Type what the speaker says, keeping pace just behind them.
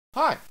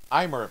Hi,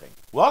 I'm Irving.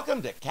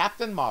 Welcome to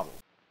Captain Model.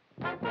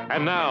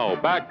 And now,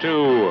 back to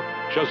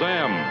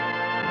Shazam!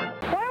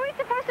 What are we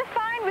supposed to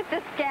find with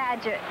this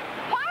gadget?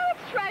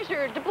 Pirate's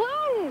treasure,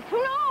 doubloons,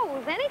 who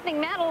knows? Anything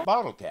metal.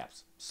 Bottle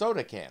caps,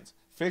 soda cans,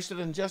 fish that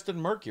ingested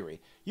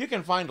mercury. You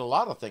can find a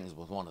lot of things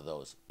with one of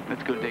those.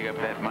 Let's go dig up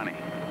that money.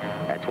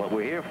 That's what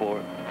we're here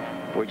for.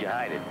 Where'd you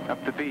hide it?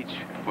 Up the beach,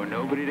 where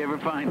nobody'd ever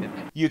find it.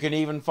 You can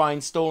even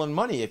find stolen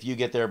money if you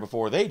get there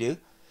before they do.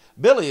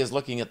 Billy is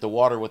looking at the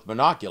water with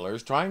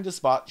binoculars, trying to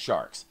spot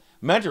sharks.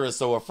 Mentor is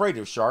so afraid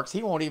of sharks,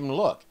 he won't even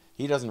look.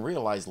 He doesn't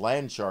realize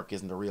land shark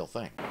isn't a real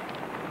thing.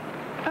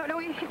 Oh, no,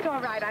 it's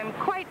all right. I'm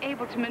quite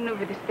able to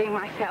maneuver this thing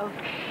myself.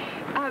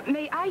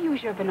 May I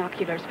use your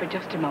binoculars for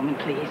just a moment,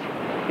 please?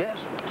 Yes,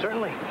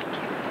 certainly.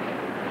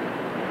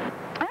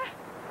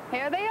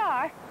 Here they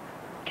are.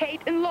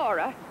 Kate and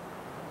Laura.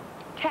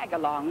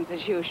 Tag-alongs,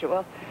 as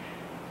usual.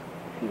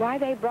 Why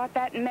they brought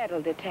that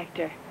metal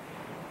detector?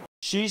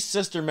 She's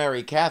Sister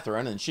Mary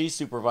Catherine, and she's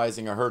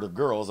supervising a herd of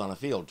girls on a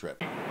field trip.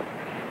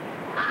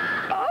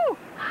 Oh,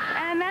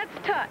 and that's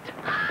Tut.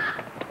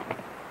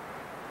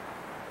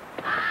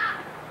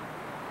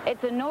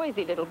 It's a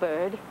noisy little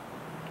bird.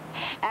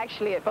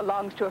 Actually, it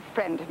belongs to a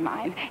friend of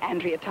mine,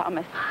 Andrea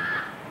Thomas.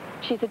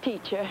 She's a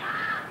teacher.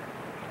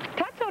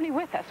 Tut's only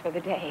with us for the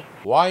day.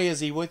 Why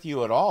is he with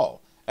you at all?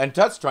 And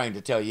Tut's trying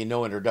to tell you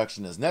no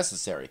introduction is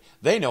necessary.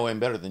 They know him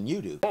better than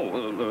you do.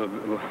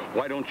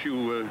 Why don't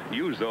you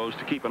use those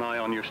to keep an eye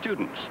on your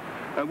students?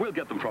 We'll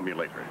get them from you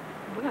later.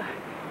 Well,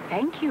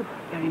 thank you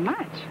very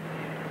much.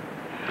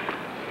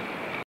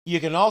 You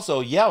can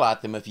also yell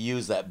at them if you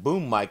use that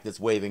boom mic that's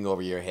waving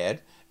over your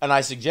head, and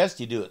I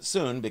suggest you do it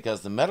soon because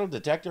the metal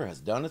detector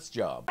has done its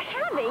job.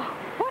 Heavy?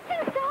 What's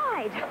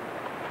inside?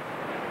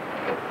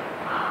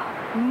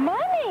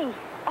 Money!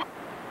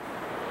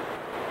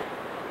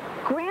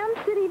 Grand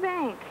City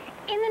Bank.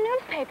 In the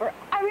newspaper.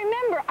 I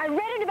remember. I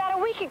read it about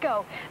a week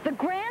ago. The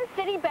Grand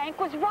City Bank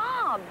was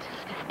robbed.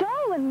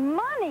 Stolen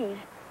money.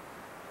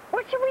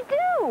 What should we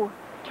do?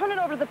 Turn it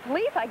over to the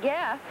police, I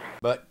guess.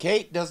 But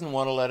Kate doesn't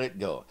want to let it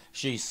go.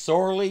 She's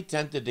sorely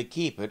tempted to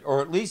keep it,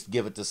 or at least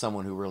give it to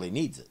someone who really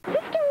needs it.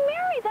 Sister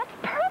Mary, that's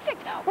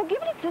perfect. We'll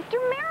give it to Sister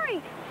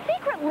Mary,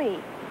 secretly.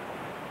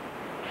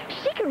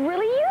 She could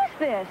really use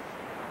this.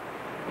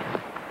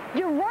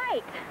 You're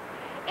right.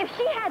 If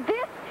she had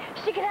this,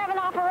 she could have an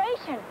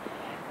operation.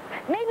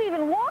 Maybe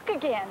even walk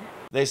again.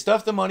 They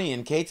stuff the money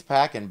in Kate's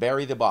pack and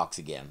bury the box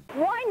again.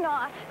 Why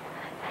not?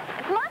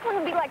 It's not going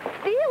to be like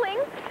stealing.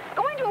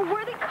 Going to a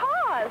worthy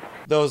cause.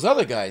 Those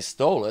other guys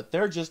stole it.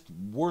 They're just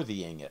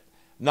worthying it.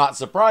 Not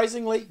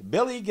surprisingly,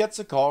 Billy gets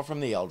a call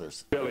from the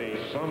elders. Billy,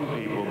 some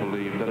people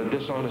believe that a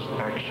dishonest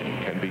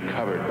action can be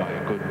covered by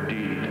a good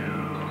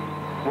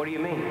deed. What do you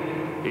mean?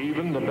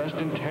 Even the best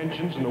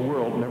intentions in the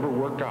world never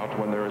work out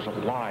when there is a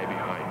lie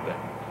behind them.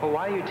 Well,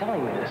 why are you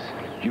telling me this?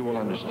 You will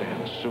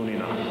understand soon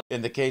enough.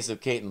 In the case of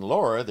Kate and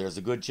Laura, there's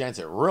a good chance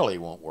it really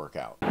won't work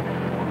out. There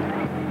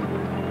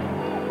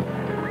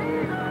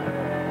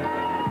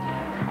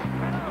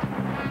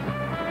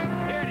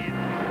it is.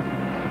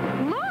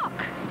 Look!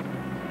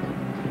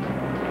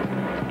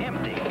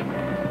 Empty.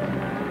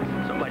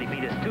 Somebody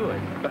beat us to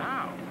it. But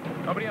how?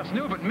 Nobody else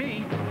knew but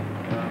me.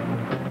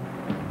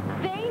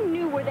 They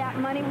knew where that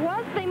money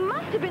was. They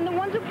must have been the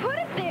ones who put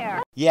it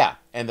there. Yeah,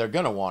 and they're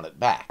gonna want it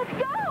back. Let's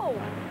go!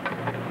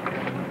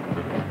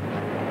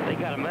 They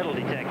got a metal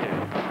detector.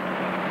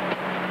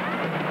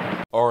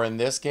 Or in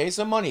this case,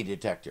 a money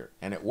detector,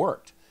 and it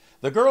worked.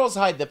 The girls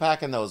hide the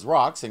pack in those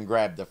rocks and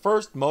grab the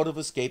first mode of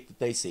escape that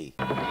they see.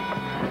 Let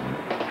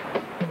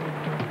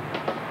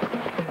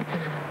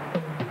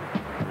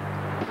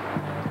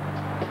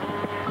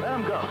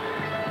them go.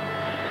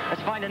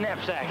 Let's find a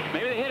knapsack.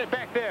 Maybe they hid it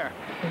back there.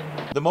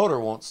 The motor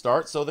won't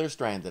start, so they're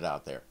stranded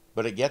out there.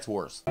 But it gets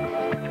worse.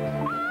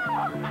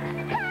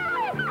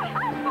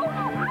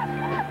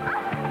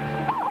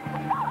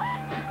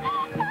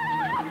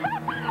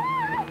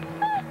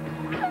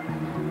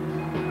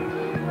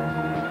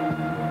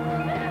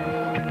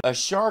 A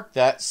shark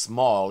that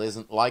small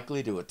isn't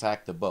likely to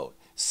attack the boat.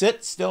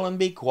 Sit still and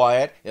be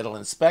quiet. It'll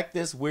inspect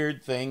this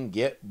weird thing,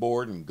 get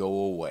bored, and go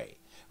away.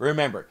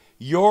 Remember,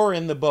 you're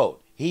in the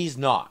boat. He's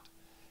not.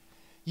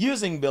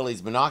 Using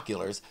Billy's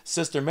binoculars,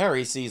 Sister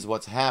Mary sees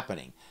what's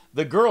happening.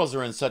 The girls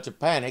are in such a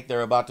panic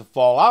they're about to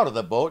fall out of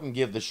the boat and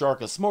give the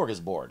shark a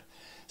smorgasbord.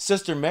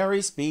 Sister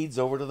Mary speeds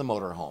over to the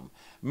motorhome.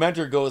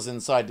 Mentor goes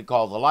inside to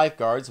call the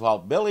lifeguards while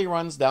Billy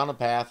runs down a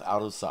path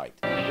out of sight.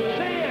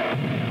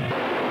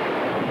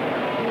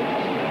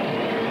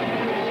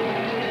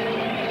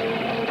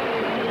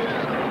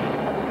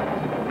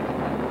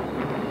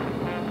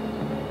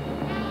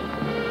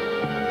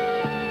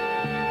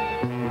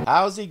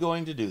 How's he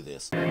going to do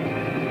this?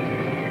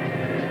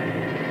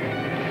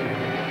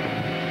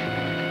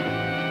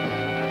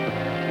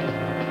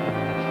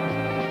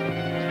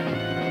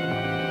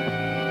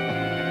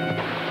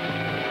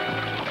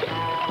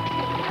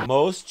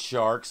 Most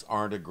sharks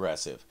aren't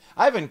aggressive.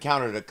 I've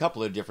encountered a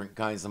couple of different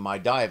kinds in my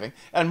diving,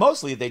 and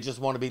mostly they just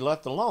want to be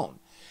left alone.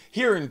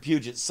 Here in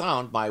Puget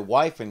Sound, my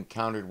wife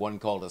encountered one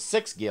called a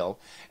six-gill,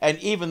 and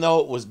even though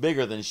it was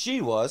bigger than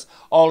she was,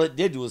 all it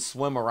did was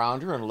swim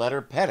around her and let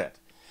her pet it.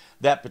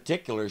 That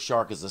particular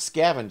shark is a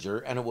scavenger,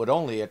 and it would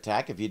only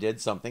attack if you did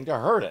something to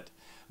hurt it.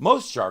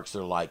 Most sharks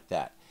are like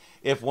that.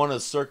 If one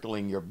is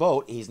circling your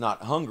boat, he's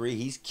not hungry,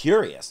 he's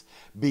curious.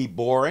 Be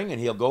boring, and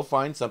he'll go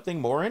find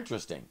something more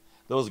interesting.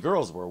 Those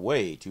girls were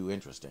way too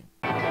interesting.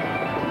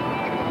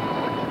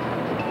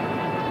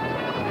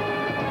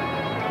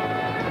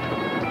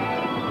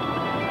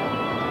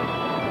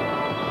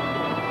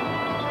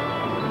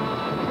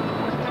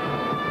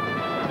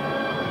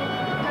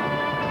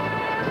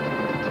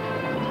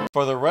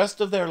 For the rest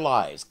of their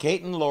lives,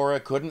 Kate and Laura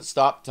couldn't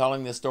stop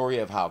telling the story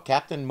of how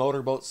Captain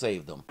Motorboat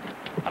saved them.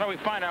 How do we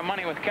find our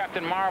money with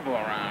Captain Marvel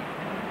around?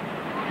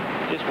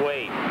 Just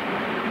wait.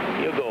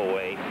 He'll go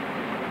away.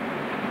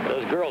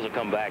 Those girls will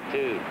come back,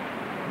 too.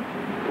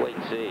 Wait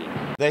and see.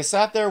 They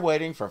sat there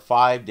waiting for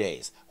 5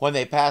 days. When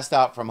they passed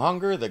out from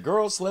hunger, the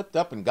girls slipped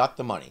up and got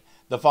the money.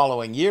 The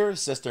following year,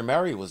 Sister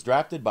Mary was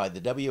drafted by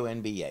the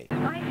WNBA.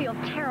 I feel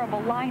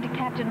terrible lying to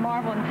Captain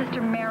Marvel and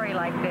Sister Mary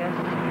like this.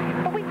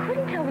 But we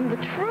couldn't tell them the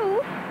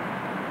truth.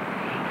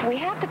 If we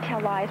have to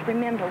tell lies,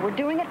 remember, we're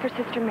doing it for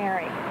Sister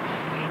Mary.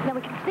 Now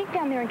we can sneak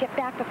down there and get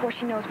back before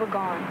she knows we're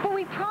gone. But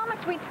we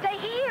promised we'd stay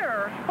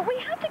here. But we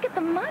have to get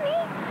the money.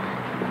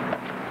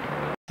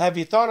 Have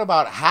you thought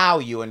about how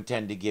you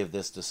intend to give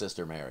this to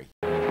Sister Mary?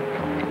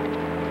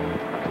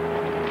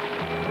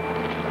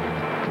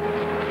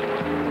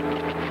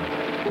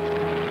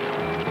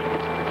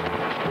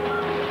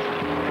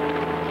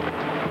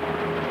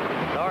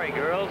 Sorry,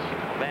 girls.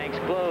 Bank's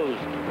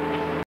closed.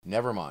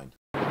 Never mind.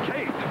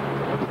 Kate!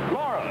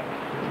 Laura!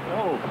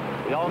 Oh,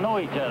 we all know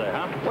each other,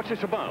 huh? What's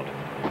this about?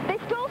 They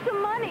stole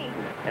some money.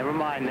 Never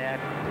mind that.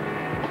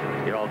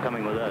 You're all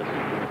coming with us.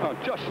 Oh,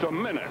 just a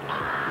minute.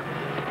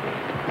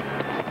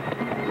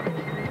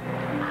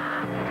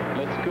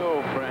 Let's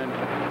go, friend.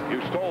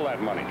 You stole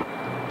that money.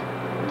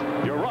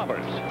 You're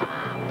robbers.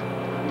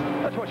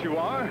 That's what you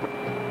are.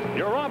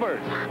 You're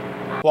robbers.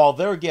 While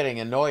they're getting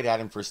annoyed at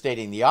him for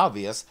stating the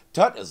obvious,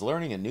 Tut is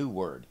learning a new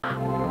word.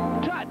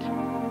 Tut!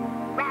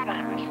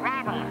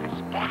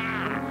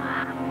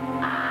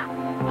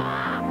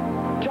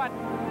 Tut,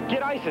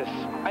 get ISIS.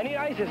 I need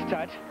ISIS,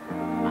 Tut.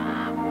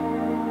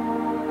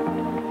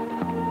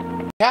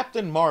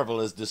 Captain Marvel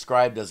is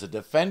described as a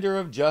defender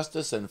of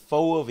justice and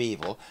foe of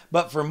evil,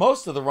 but for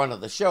most of the run of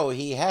the show,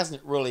 he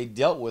hasn't really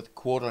dealt with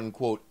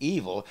quote-unquote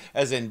evil,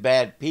 as in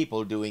bad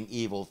people doing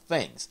evil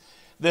things.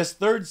 This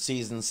third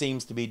season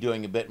seems to be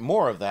doing a bit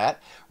more of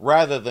that,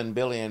 rather than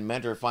Billy and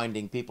Mentor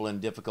finding people in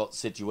difficult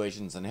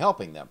situations and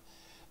helping them.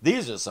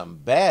 These are some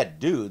bad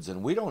dudes,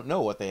 and we don't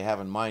know what they have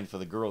in mind for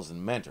the girls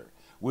in Mentor.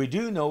 We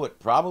do know it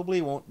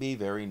probably won't be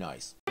very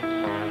nice.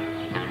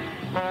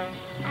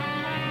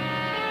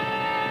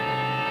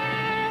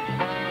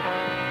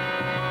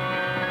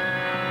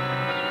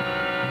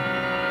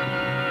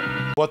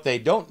 What they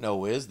don't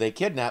know is they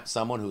kidnapped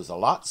someone who's a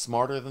lot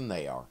smarter than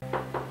they are.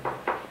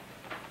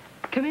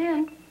 Come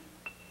in.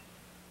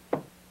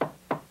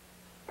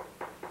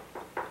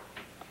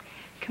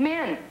 Come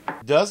in.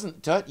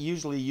 Doesn't Tut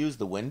usually use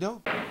the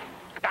window?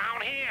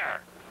 Down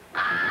here.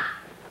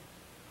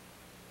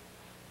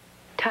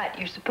 Tut,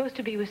 you're supposed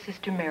to be with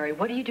Sister Mary.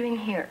 What are you doing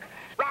here?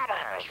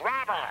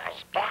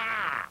 Robbers.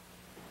 Ah.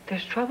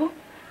 There's trouble?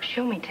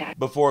 Show me, Tut.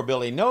 Before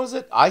Billy knows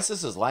it,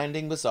 Isis is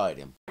landing beside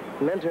him.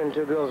 Mentor and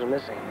two girls are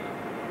missing.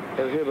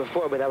 They were here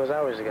before, but that was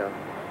hours ago.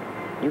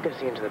 You can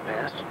see into the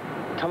past.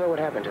 Tell me what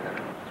happened to them.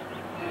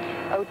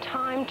 Oh,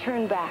 time,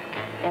 turn back,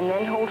 and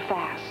then hold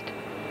fast,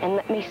 and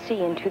let me see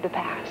into the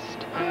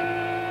past.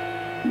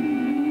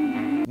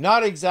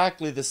 Not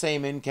exactly the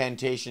same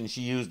incantation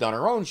she used on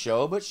her own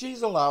show, but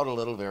she's allowed a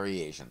little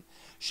variation.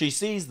 She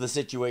sees the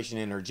situation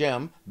in her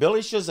gem,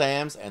 Billy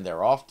Shazams, and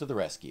they're off to the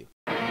rescue.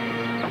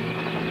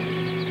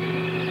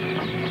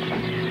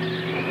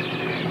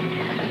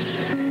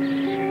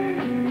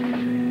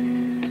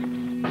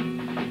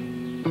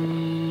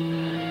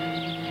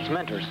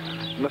 Mentors.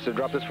 Must have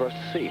dropped this for us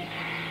to see.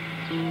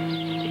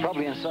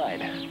 Probably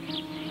inside.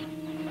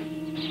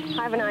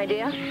 I have an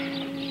idea.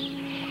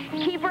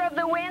 Keeper of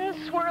the wind,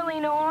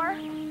 swirling oar,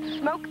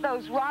 smoke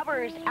those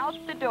robbers out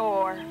the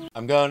door.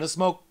 I'm gonna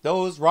smoke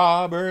those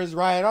robbers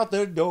right out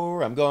the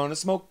door. I'm gonna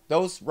smoke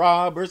those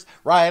robbers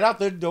right out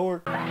the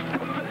door.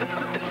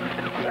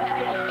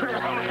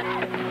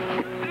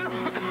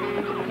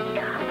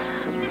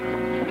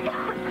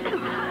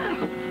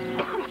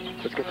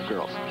 Let's get the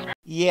girls.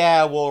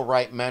 Yeah, we'll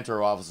write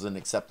Mentor off as an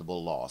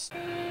acceptable loss.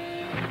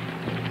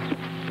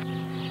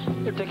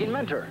 They're taking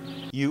Mentor.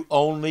 You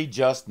only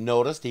just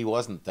noticed he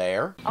wasn't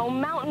there? Oh,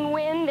 mountain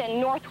wind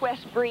and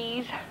northwest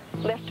breeze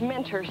left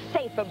Mentor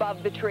safe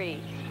above the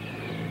trees.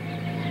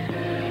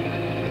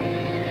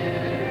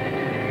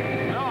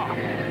 No,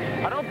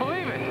 I don't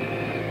believe it.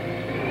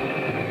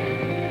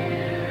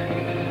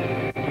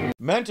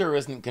 Mentor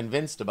isn't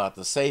convinced about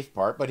the safe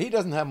part, but he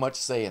doesn't have much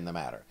say in the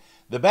matter.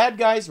 The bad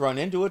guys run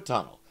into a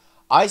tunnel.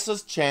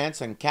 Isis chants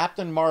and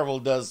Captain Marvel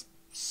does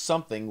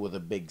something with a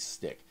big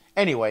stick.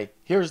 Anyway,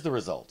 here's the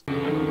result.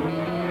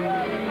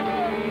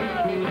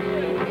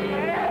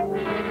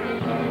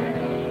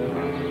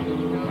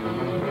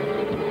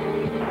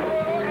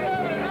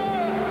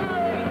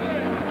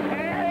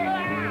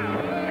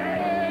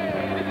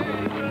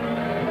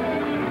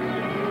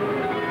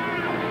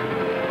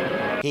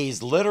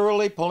 He's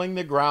literally pulling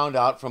the ground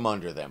out from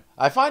under them.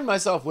 I find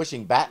myself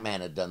wishing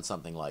Batman had done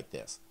something like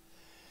this.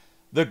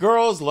 The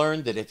girls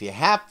learned that if you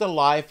have to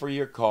lie for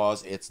your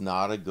cause, it's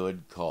not a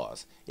good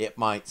cause. It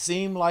might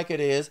seem like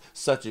it is,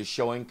 such as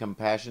showing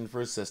compassion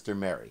for Sister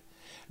Mary.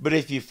 But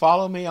if you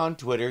follow me on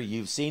Twitter,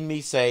 you've seen me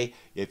say,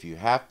 if you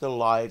have to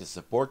lie to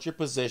support your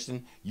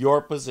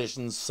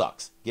position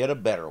sucks. Get a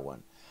better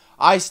one.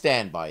 I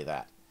stand by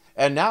that.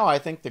 And now I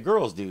think the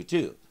girls do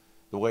too.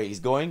 The way he's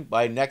going,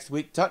 by next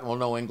week Tutton will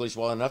know English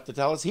well enough to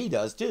tell us he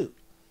does too.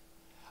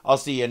 I'll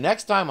see you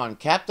next time on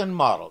Captain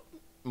Marvel,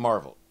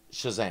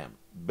 Shazam,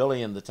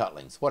 Billy and the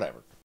Tutlings,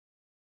 whatever.